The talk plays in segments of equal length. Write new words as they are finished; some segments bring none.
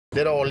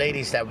Little old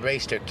ladies that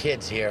raised their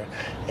kids here,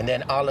 and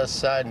then all of a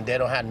sudden they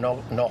don't have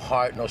no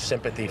heart, no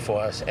sympathy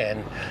for us,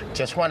 and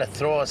just want to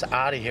throw us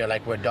out of here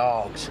like we're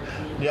dogs.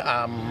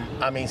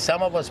 I mean,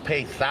 some of us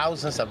pay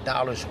thousands of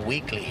dollars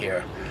weekly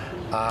here,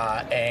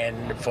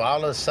 and for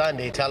all of a sudden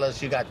they tell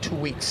us you got 2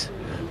 weeks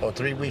or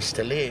 3 weeks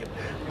to live.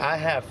 I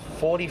have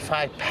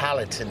 45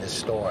 pallets in the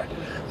store.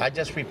 I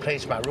just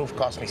replaced my roof,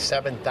 cost me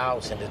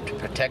 $7,000 to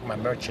protect my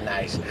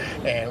merchandise.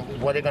 And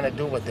what are they gonna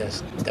do with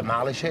this?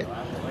 Demolish it?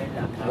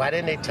 Why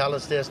didn't they tell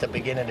us this at the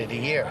beginning of the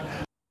year?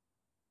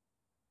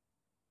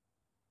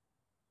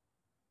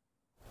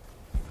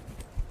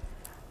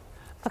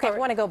 Okay, I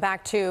want to go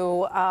back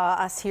to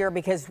us here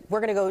because we're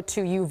going to go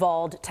to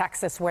Uvalde,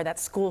 Texas, where that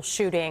school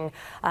shooting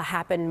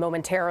happened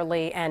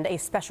momentarily, and a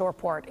special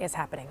report is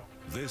happening.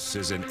 This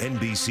is an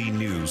NBC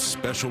News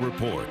Special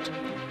Report.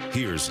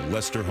 Here's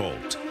Lestor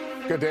Holt.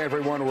 Good day,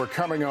 everyone. We're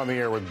coming on the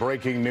air with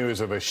breaking news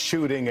of a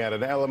shooting at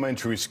an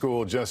elementary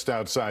school just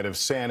outside of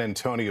San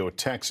Antonio,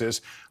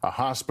 Texas. A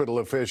hospital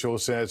official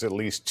says at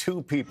least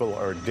 2 people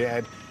are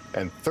dead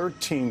and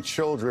 13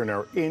 children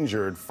are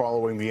injured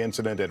following the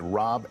incident at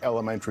Robb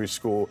Elementary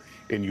School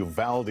in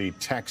Uvalde,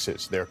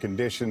 Texas. Their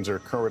conditions are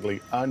currently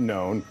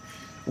unknown.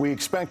 We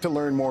expect to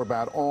learn more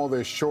about all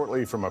this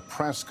shortly from a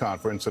press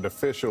conference that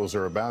officials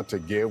are about to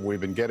give. We've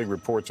been getting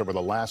reports over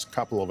the last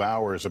couple of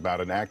hours about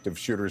an active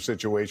shooter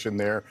situation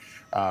there.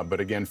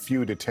 But again,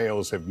 few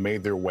details have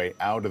made their way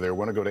out of there. I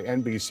want to go to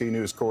NBC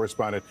News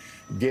correspondent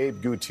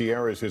Gabe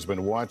Gutierrez, who's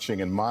been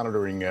watching and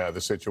monitoring the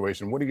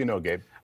situation. What do you know, Gabe?